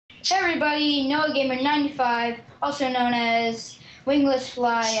Hey everybody, NoahGamer95, also known as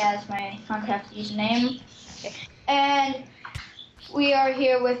Winglessfly as my contact username. And we are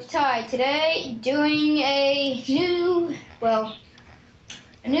here with Ty today doing a new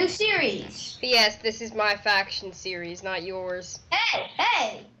series. Yes, this is my faction series, not yours.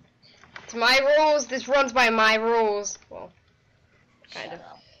 Hey! It's my rules, this runs by my rules. Well, kind of.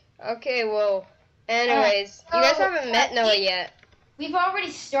 Okay, well, anyways, you guys haven't met Noah yet. We've already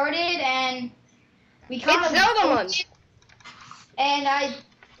started and we It's Zelda month! And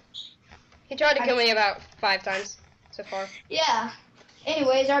He tried to kill me about 5 times so far. Yeah.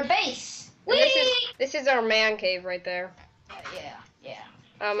 Anyways, our base. This is our man cave right there. Yeah.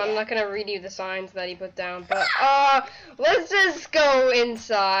 I'm not gonna read you the signs that he put down, but let's just go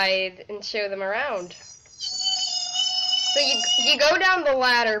inside and show them around. So you go down the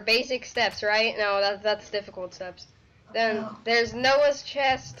ladder, basic steps, right? No, that's difficult steps. Then there's Noah's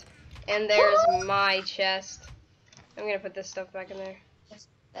chest, and there's my chest. I'm gonna put this stuff back in there.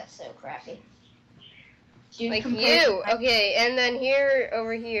 That's so crappy. Like you! Okay, and then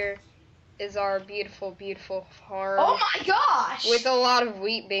over here, is our beautiful, beautiful farm. Oh my gosh! With a lot of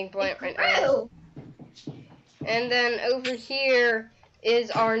wheat being planted right now. And then over here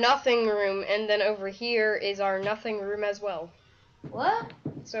is our nothing room, and then over here is our nothing room as well. What?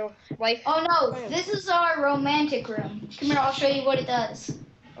 So, life... Oh no, this is our romantic room. Come here, I'll show you what it does.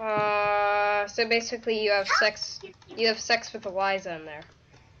 So basically you have sex with Eliza in there.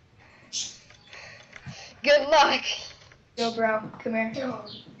 Good luck! Yo bro, come here. Nope.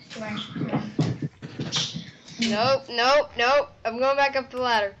 I'm going back up the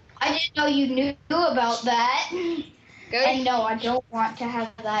ladder. I didn't know you knew about that. Go. And no, I don't want to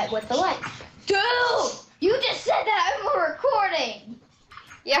have that with the light. Dude! You just said that we're recording!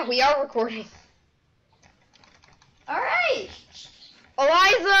 Yeah, we are recording. Alright!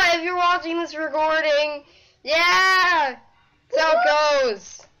 Eliza, if you're watching this recording, yeah! That's how it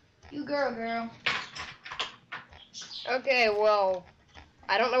goes. You girl. Okay, well,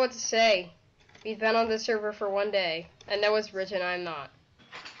 I don't know what to say. We've been on this server for 1 day, and Noah's rich and I'm not.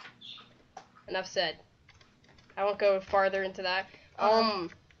 Enough said. I won't go farther into that. You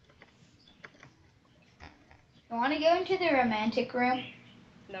want to go into the romantic room?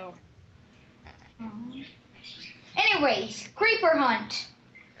 No. Anyways, creeper hunt.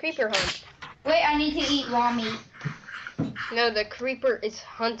 Creeper hunt. Wait, I need to eat raw meat. No, the creeper is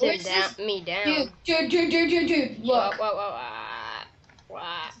hunting me down. Dude, look.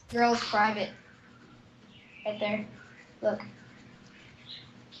 What? Girl's private. Right there. Look.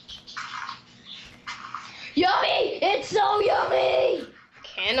 Yummy! It's so yummy!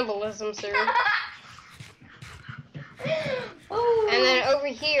 Cannibalism, sir. Ooh. And then over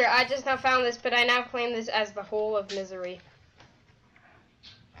here, I just now found this, but I now claim this as the hole of misery.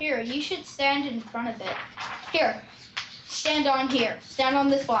 Here, you should stand in front of it. Here, stand on here. Stand on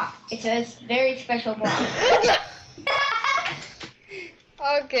this block. It's a very special block.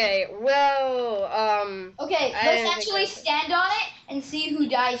 Okay, well, okay, let's actually stand on it and see who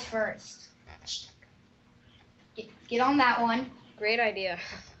dies first. Get on that one. Great idea.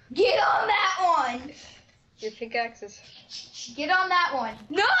 Get on that one! Your pickaxes. Get on that one.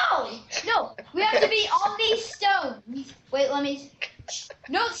 No! We have to be on these stones. Wait, let me...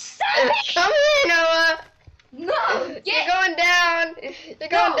 No, stop it! Come here, Noah! No! You're going down! You're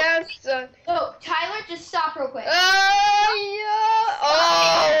going down, son. No, Tyler, just stop real quick. Oh, yeah!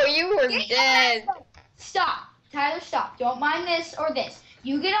 Oh, you were dead. Stop. Tyler, stop. Don't mind this or this.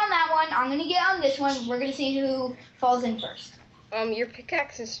 You get on that one. I'm going to get on this one. We're going to see who falls in first. Your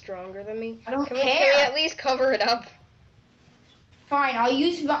pickaxe is stronger than me. I don't care. Can we at least cover it up? Fine, I'll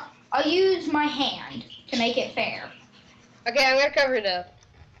use my hand to make it fair. Okay, I'm gonna cover it up.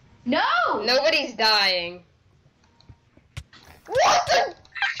 No! Nobody's dying. What the?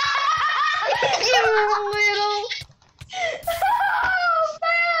 You little. Oh,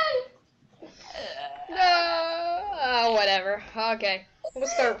 man! No. Oh, whatever. Okay, we'll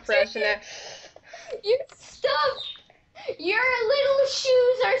start fresh now. You're stuck. Your little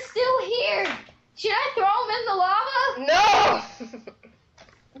shoes are still here. Should I throw them in the lava? No!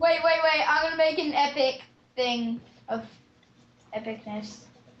 Wait. I'm gonna make an epic thing of epicness.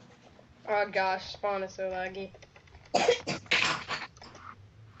 Oh gosh, spawn is so laggy.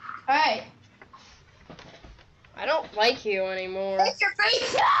 Alright. I don't like you anymore. Make your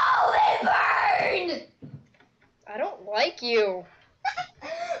face. No, they burned! I don't like you.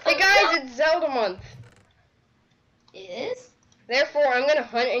 Hey guys, it's Zelda month. It is? Therefore, I'm gonna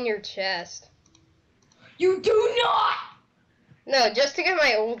hunt in your chest. You do not! No, just to get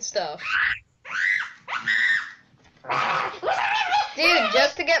my old stuff. Dude,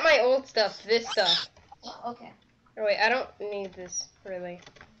 just to get my old stuff, this stuff. Oh, okay. Oh wait, I don't need this, really.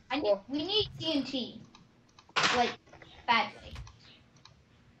 We need TNT. Like, badly.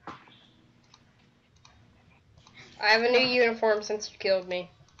 I have a new uniform since you killed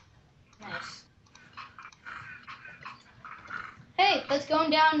me. Nice. Hey, let's go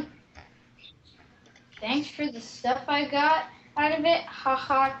down. Thanks for the stuff I got out of it.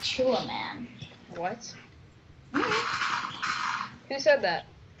 Haha, Chilla Man. What? Who said that?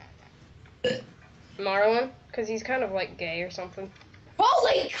 Marlon? Because he's kind of like gay or something.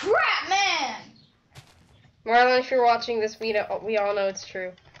 Holy crap, man! Marlon, if you're watching this, we all know it's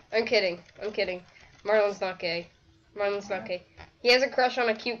true. I'm kidding. I'm kidding. Marlon's not gay. Marlon's not gay. He has a crush on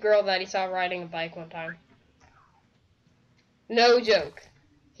a cute girl that he saw riding a bike one time. No joke.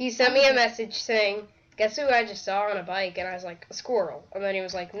 He sent me a message saying, "Guess who I just saw on a bike?" And I was like, "A squirrel." And then he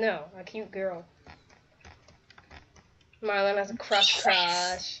was like, "No, a cute girl." Marlon has a crush.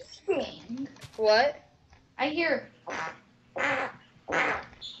 What? I hear.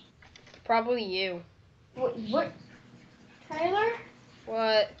 Probably you. What? Tyler?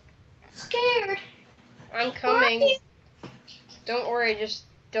 What? Scared. I'm coming. Don't worry, just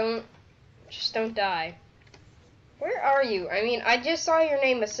don't die. Where are you? I mean, I just saw your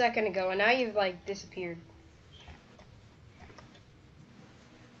name a second ago, and now you've, like, disappeared.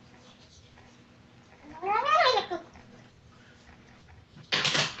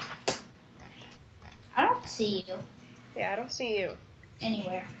 I don't see you Yeah, I don't see you.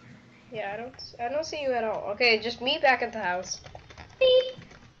 anywhere. Yeah, I don't see you at all. Okay, just meet back at the house. Beep.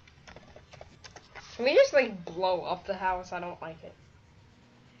 Can we just, like, blow up the house? I don't like it.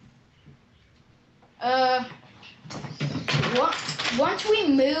 Once we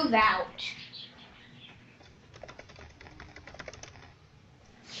move out.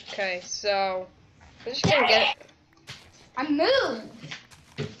 Okay, so we're just gonna get. I moved.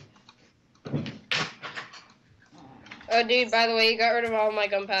 Oh, dude, by the way, you got rid of all my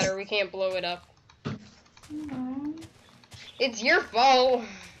gunpowder. We can't blow it up. It's your fault.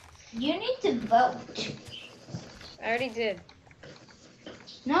 You need to vote. I already did.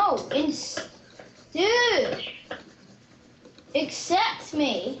 No, dude. Accept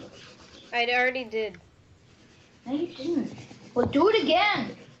me. I already did. No, you didn't. Well, do it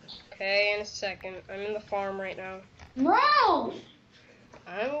again. Okay, in a second. I'm in the farm right now. No.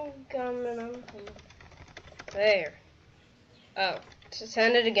 I'm coming. There. Oh, just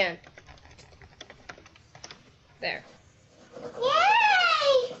send it again. There.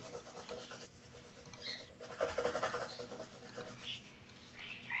 Yay!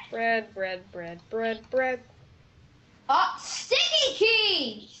 Bread. Oh, sticky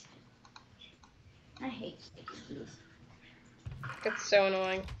keys! I hate sticky keys. It's so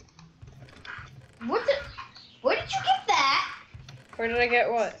annoying. Where did you get that? Where did I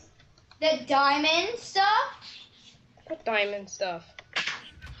get what? The diamond stuff? What diamond stuff?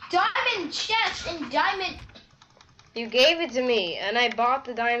 Diamond chest and diamond... You gave it to me, and I bought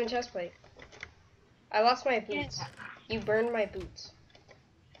the diamond chest plate. I lost my boots. You burned my boots.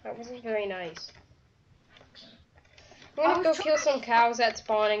 That wasn't very nice. I'm gonna go kill some cows at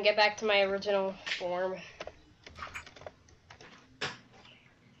spawn and get back to my original form.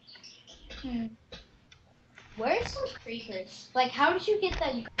 Where's some creepers? Like, how did you get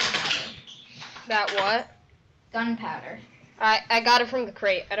that gunpowder? That what? Gunpowder. I got it from the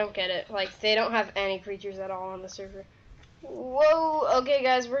crate. I don't get it. Like, they don't have any creatures at all on the server. Whoa, okay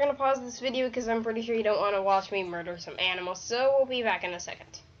guys, we're gonna pause this video because I'm pretty sure you don't want to watch me murder some animals, so we'll be back in a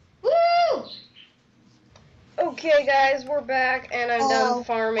second. Woo! Okay guys, we're back, and I'm done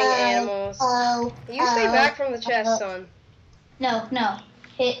farming animals. You stay back from the chest, son. No.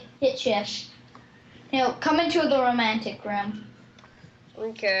 Hit shift. Come into the romantic room.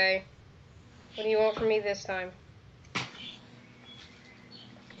 Okay. What do you want from me this time?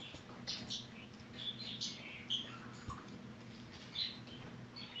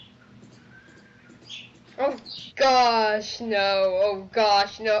 Oh gosh, no. Oh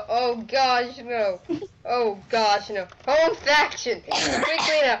gosh, no. Oh gosh, no. Oh gosh, no. Home faction!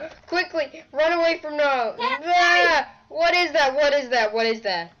 Quickly now. Quickly! Run away from now. Ah! What is that? What is that? What is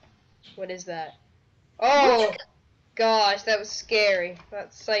that? What is that? Oh gosh, that was scary.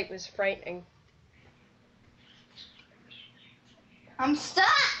 That sight was frightening. I'm stuck!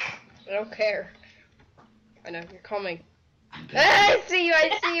 I don't care. I know, you're coming. Ah, I see you!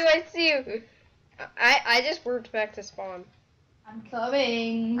 I just warped back to spawn. I'm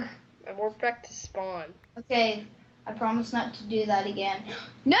coming. I warped back to spawn. Okay, I promise not to do that again.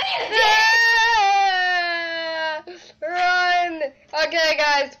 No, you didn't! Run! Okay,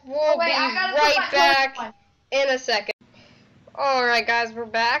 guys, we'll be right back in a second. Alright guys, we're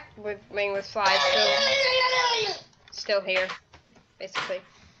back with Winglessfly still here, basically.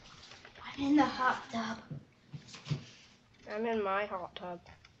 I'm in the hot tub. I'm in my hot tub.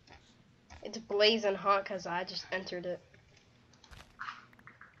 It's blazing hot because I just entered it.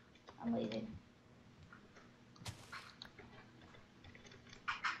 I'm leaving.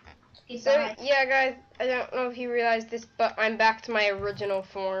 So, yeah guys, I don't know if you realized this, but I'm back to my original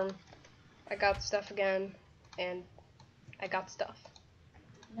form. I got stuff again, and I got stuff.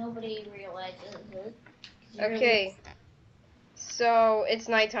 Nobody realizes it. Okay, so it's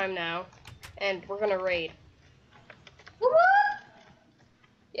nighttime now, and we're gonna raid. Whoop!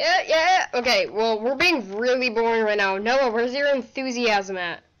 Yeah. Okay, well, we're being really boring right now. Noah, where's your enthusiasm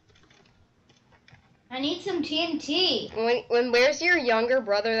at? I need some TNT. Where's your younger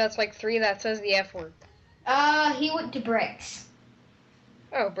brother that's like 3 that says the F word? He went to Bricks.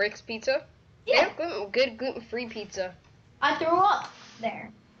 Oh, Bricks Pizza? Yeah. Good gluten-free pizza. I threw up there.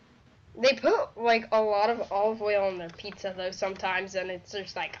 They put like a lot of olive oil on their pizza though sometimes, and it's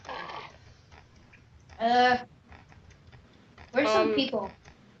just like. Where's some people?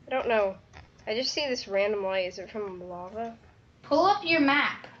 I don't know. I just see this random light. Is it from lava? Pull up your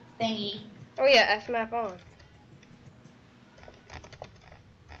map thingy. Oh yeah, F map on.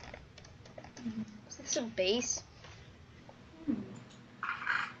 Is this a base?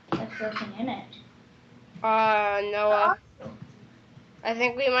 There's nothing in it. Noah. I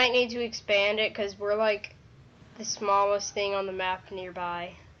think we might need to expand it because we're like the smallest thing on the map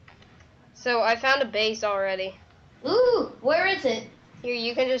nearby. So I found a base already. Ooh, where is it? Here,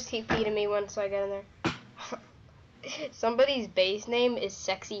 you can just TP to me once I get in there. Somebody's base name is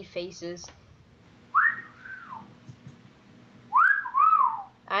Sexy Faces.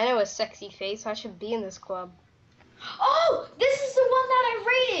 I know a sexy face. I should be in this club. Oh, this is the one that I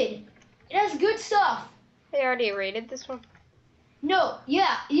rated. It has good stuff. They already rated this one. No,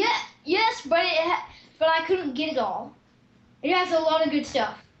 yes, but but I couldn't get it all. It has a lot of good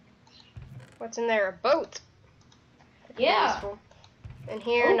stuff. What's in there? A boat. Yeah. Useful. In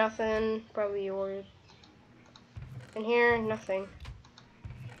here, nothing. Probably yours. In here, nothing.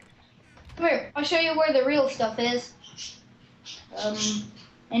 Come here. I'll show you where the real stuff is.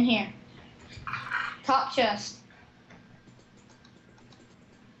 In here. Top chest.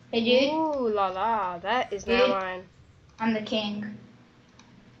 Hey, dude. Ooh la la, that is now mine. I'm the king.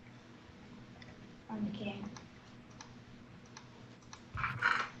 I'm the king.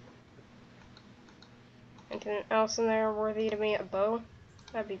 Anything else in there worthy to me? A bow?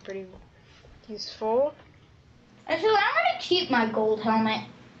 That'd be pretty useful. Actually, I'm gonna keep my gold helmet.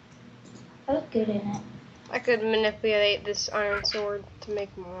 I look good in it. I could manipulate this iron sword to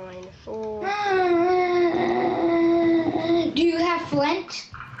make mine full. Do you have flint?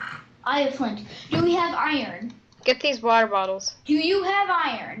 I have flint. Do we have iron? Get these water bottles. Do you have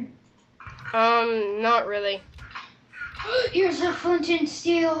iron? Not really. Here's a flint and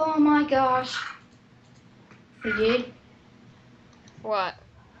steel. Oh my gosh. You did? What?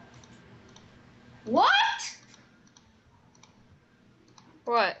 What?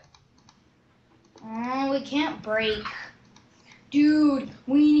 What? Oh, we can't break. Dude,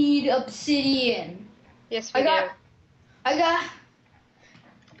 we need obsidian. Yes, we do. I got.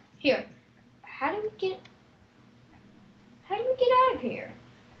 Here. How do we get out of here?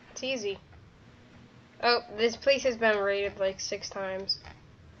 It's easy. Oh, this place has been raided like 6 times.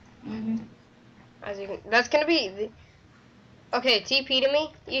 As you can, that's gonna be. Okay, TP to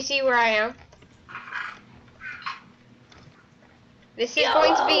me. You see where I am? This is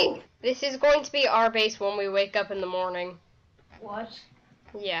going to be. This is going to be our base when we wake up in the morning. What?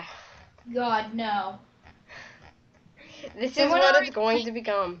 Yeah. God, no. This is what it's going to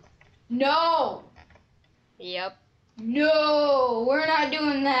become. No. Yep. No, we're not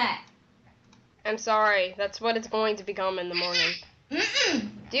doing that. I'm sorry. That's what it's going to become in the morning.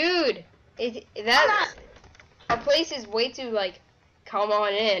 Dude, our place is way too like. Come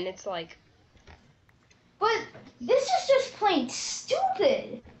on in. It's like. But this is just plain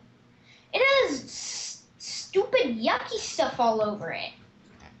stupid. It has stupid, yucky stuff all over it.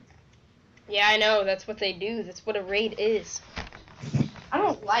 Yeah, I know. That's what they do. That's what a raid is. I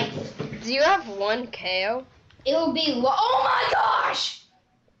don't like it. Do you have 1 KO? It'll be oh my gosh!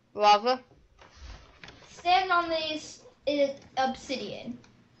 Lava? Stand on this obsidian.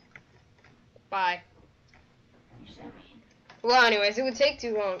 Bye. Well, anyways, it would take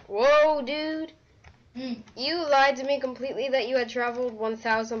too long. Whoa, dude. You lied to me completely that you had traveled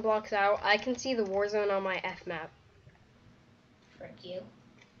 1,000 blocks out. I can see the war zone on my F map. Frick you.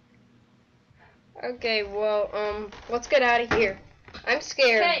 Okay, well, let's get out of here. I'm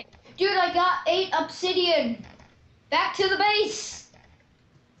scared. Okay, dude, I got 8 obsidian. Back to the base.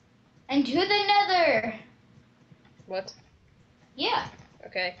 And to the nether. What? Yeah.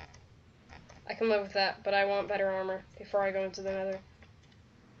 Okay. I can live with that, but I want better armor before I go into the nether.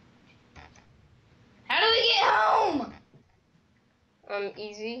 How do we get home?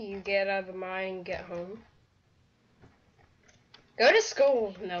 Easy. You get out of the mine and get home. Go to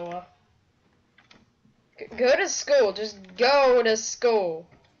school, Noah. Go to school. Just go to school.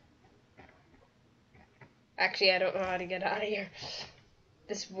 Actually, I don't know how to get out of here.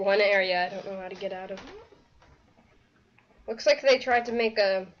 This one area I don't know how to get out of. Looks like they tried to make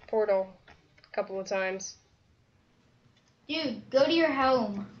a portal a couple of times. Dude, go to your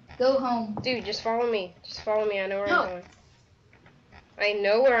home. Go home. Dude, just follow me. Just follow me. I know where No. I'm going. I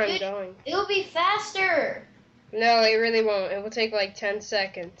know where I'm Dude, going. It'll be faster. No, it really won't. It will take like 10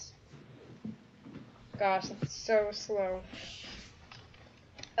 seconds. Gosh, it's so slow.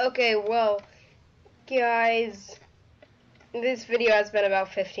 Okay, well, guys, this video has been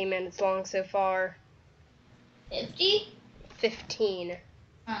about 15 minutes long so far. 50? 15.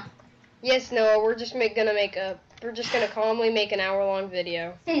 Huh. Yes, Noah, we're just gonna calmly make an hour-long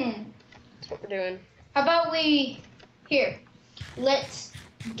video. That's what we're doing. How about let's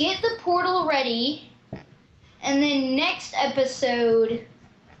get the portal ready, and then next episode,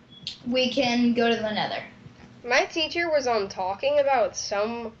 we can go to the nether. My teacher was on talking about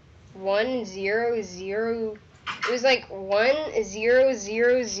some 100. It was like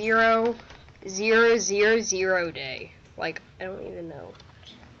 1000000 day. Like, I don't even know.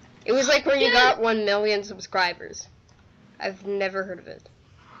 It was like when you got 1 million subscribers. I've never heard of it.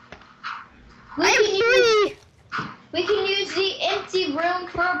 We can use the empty room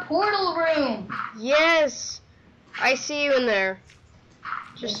for a portal room. Yes, I see you in there.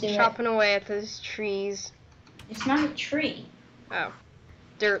 Just Let's do chopping away at those trees. It's not a tree. Oh,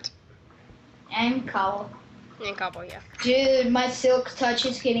 dirt And cobble. and cobble. Yeah. Dude, my silk touch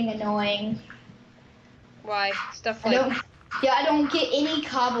is getting annoying. Why? Stuff I like. don't get any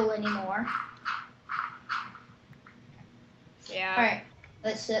cobble anymore. Yeah. Alright,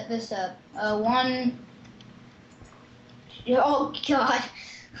 let's set this up. Oh god,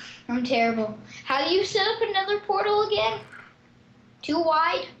 I'm terrible. How do you set up another portal again? 2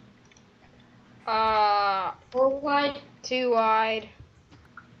 wide? 4 wide? 2 wide.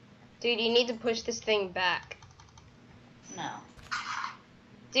 Dude, you need to push this thing back. No,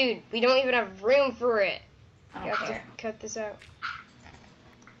 Dude, we don't even have room for it. I You don't have to care. cut this out.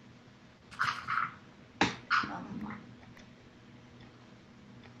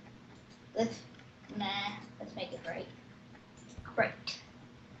 Let's make it right. Right.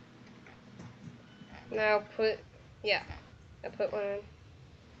 Now put, yeah, I put one in.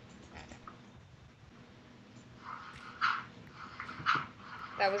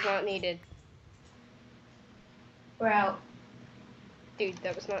 That was not needed. We're out. Dude,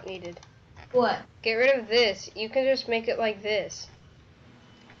 that was not needed. What? Get rid of this. You can just make it like this.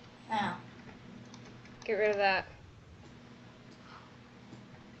 Oh. Get rid of that.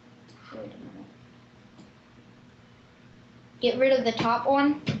 Wait a minute. Get rid of the top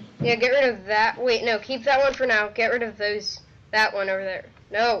one? Yeah, get rid of that. Wait, no, keep that one for now. Get rid of that one over there.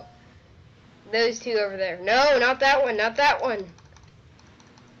 No. Those 2 over there. No, not that one, not that one.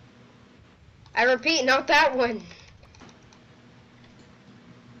 I repeat, not that one.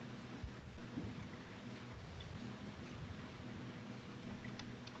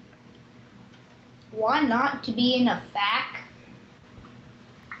 Why not to be in a fac?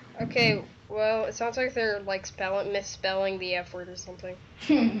 Okay, well, it sounds like they're like misspelling the F word or something.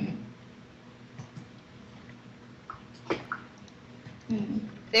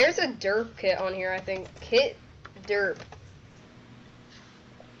 There's a derp kit on here, I think. Kit derp.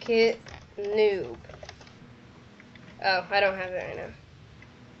 Kit noob. Oh, I don't have it right now.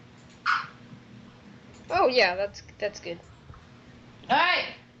 Oh yeah, that's good. Alright.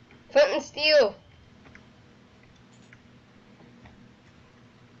 Flint and steel.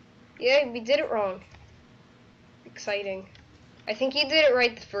 Yeah, we did it wrong. Exciting. I think you did it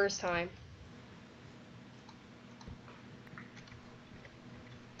right the first time.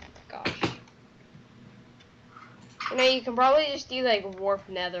 Gosh. You know, you can probably just do like warp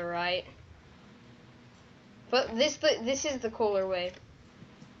nether, right? But this is the cooler way.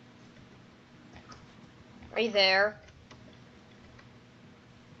 Are you there?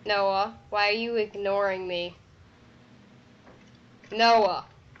 Noah, why are you ignoring me? Noah,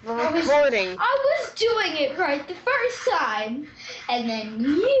 we're recording. I was doing it right the first time, and then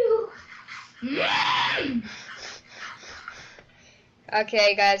you.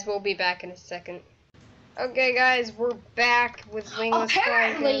 Okay, guys, we'll be back in a second. Okay, guys, we're back with Winglessfly.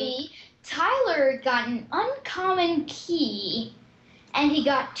 Apparently, Tyler got an uncommon key, and he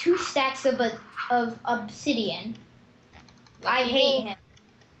got 2 stacks of obsidian. I hate him.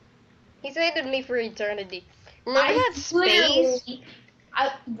 He's hated me for eternity. Remember that space?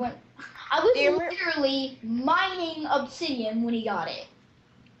 I was literally mining obsidian when he got it.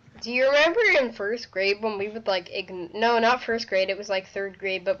 Do you remember in first grade when we would like no, not first grade, it was like third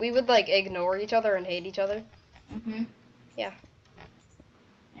grade, but we would like ignore each other and hate each other? Mhm. Yeah.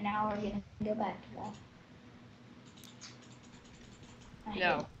 And now we're gonna go back to that.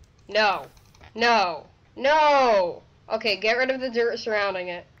 No. No. No. No! Okay, get rid of the dirt surrounding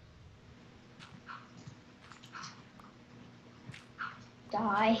it.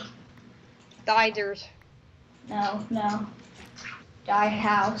 Die. Die, dirt. No, no. Die,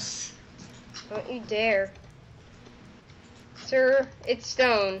 house. Don't you dare. Sir, it's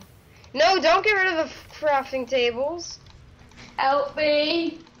stone. No, don't get rid of the crafting tables. Help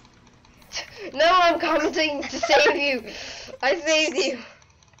me. No, I'm commenting to save you. I saved you.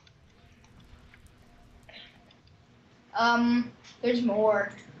 There's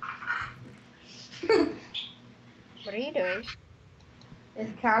more. What are you doing? Is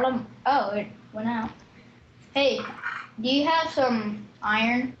Carla? Oh, it went out. Hey, do you have some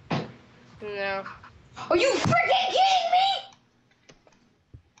iron? No. Are you freaking kidding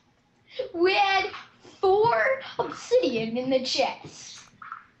me? We had 4 obsidian in the chest.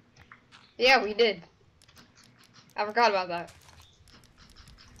 Yeah, we did. I forgot about that.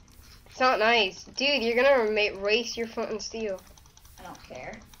 It's not nice. Dude, you're gonna waste your flint and steel. I don't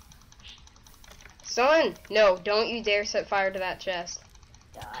care. Son! No, don't you dare set fire to that chest.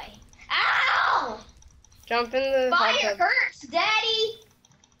 Die. Ow! Jump in the hot Fire tub. hurts, Daddy!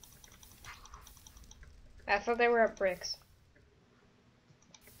 I thought they were at bricks.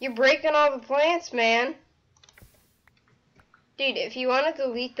 You're breaking all the plants, man. Dude, if you want to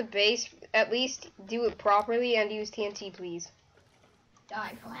delete the base, at least do it properly and use TNT, please.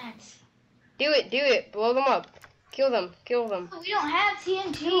 Die, plants. Do it. Blow them up. Kill them. Oh, we don't have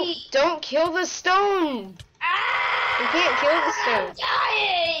TNT. Don't kill the stone. You can't kill the stone. I'm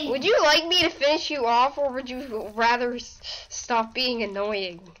dying. Would you like me to finish you off, or would you rather stop being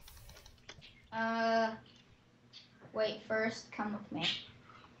annoying? Wait, first, come with me.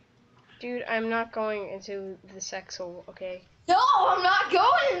 Dude, I'm not going into the sex hole, okay? No, I'm not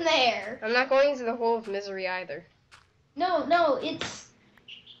going in there. I'm not going into the hole of misery either. No, it's...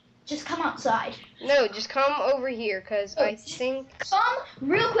 Just come outside. No, just come over here, because I think... Come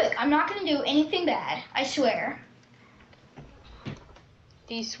real quick. I'm not going to do anything bad. I swear.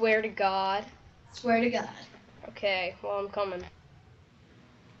 Do you swear to God? Swear to God. Okay, well, I'm coming.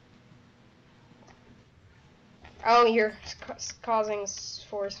 Oh, you're causing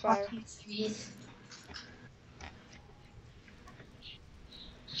forest fire.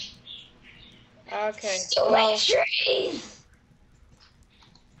 Okay. Stupid trees!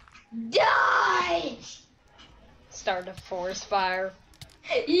 Die! Start a forest fire.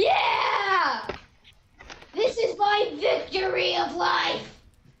 Yeah! This is my victory of life!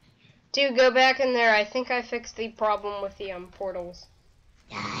 Dude, go back in there. I think I fixed the problem with the portals.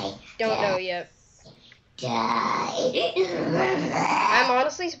 Die. Don't know yet. Die. I'm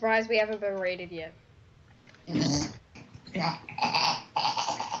honestly surprised we haven't been raided yet.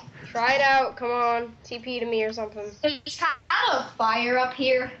 Try it out. Come on. TP to me or something. There's kind of a fire up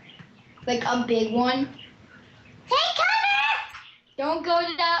here. Like a big one. Hey, Connor! Don't go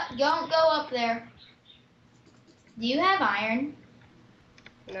up there. Do you have iron?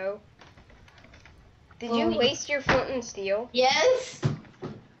 No. Did you waste your flint and steel? Yes.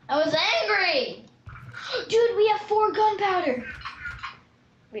 I was angry. Dude, we have 4 gunpowder.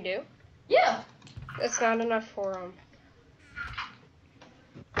 We do? Yeah. That's not enough for them.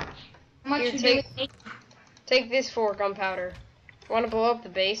 How much Here, would you make? Take this for gunpowder. Want to blow up the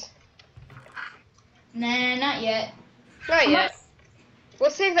base? Nah, not yet. Not yet. We'll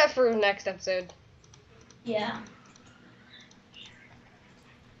save that for next episode. Yeah.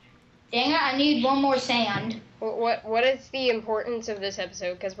 Dang it, I need 1 more sand. What is the importance of this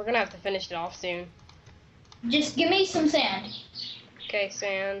episode? Because we're going to have to finish it off soon. Just give me some sand. Okay,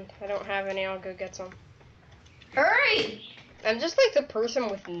 sand. I don't have any. I'll go get some. Hurry! I'm just like the person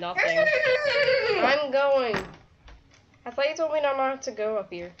with nothing. I'm going. I thought you told me not to go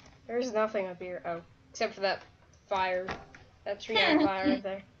up here. There's nothing up here. Oh, except for that fire. That tree on fire right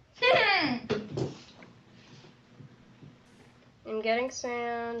there. I'm getting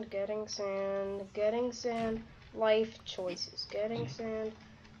sand, getting sand, getting sand. Life choices. Getting sand,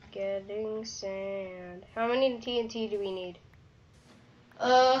 getting sand. How many TNT do we need?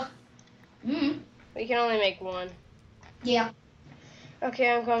 We can only make 1. Yeah.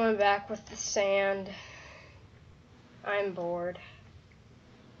 Okay, I'm coming back with the sand. I'm bored.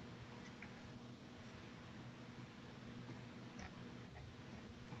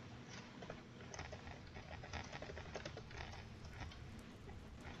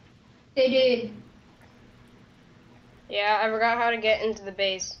 They did. Yeah, I forgot how to get into the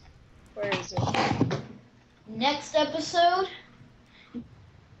base. Where is it? Next episode,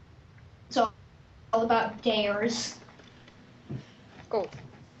 it's all about dares. Cool.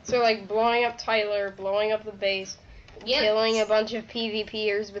 So, like, blowing up Tyler, blowing up the base, Yep. killing a bunch of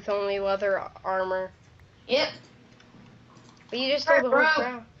PvPers with only leather armor. Yep. But you just told the whole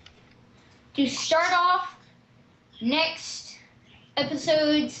crowd. To start off next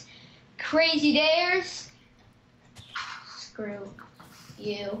episode's crazy dares, screw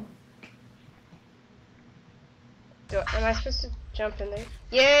you. Am I supposed to jump in there?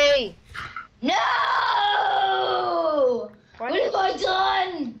 Yay! No! What have I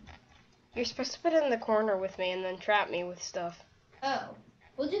done? You're supposed to put it in the corner with me and then trap me with stuff. Oh,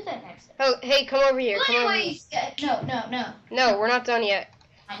 we'll do that next time. Oh, hey, come over here. Come over here. No. No, we're not done yet.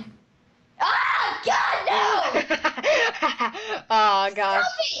 Fine. Ah, God, no! Oh, gosh.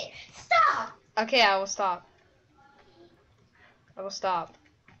 Stop it! Stop! Okay, I will stop.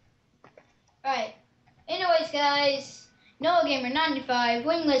 Alright. Anyways, guys, Noah Gamer 95,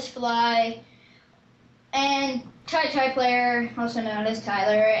 Winglessfly, and Ty Player, also known as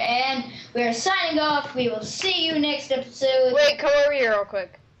Tyler, and we are signing off. We will see you next episode. Wait, come over here real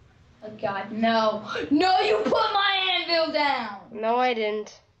quick. Oh God, no. No, you put my anvil down! No, I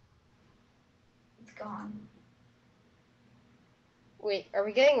didn't. It's gone. Wait, are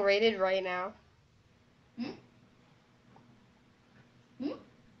we getting raided right now? Hmm? No!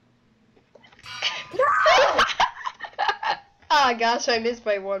 Oh gosh, I missed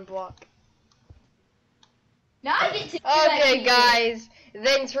by 1 block. Now I get to do Okay, that guys,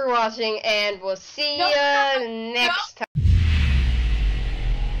 thanks for watching, and we'll see ya next time.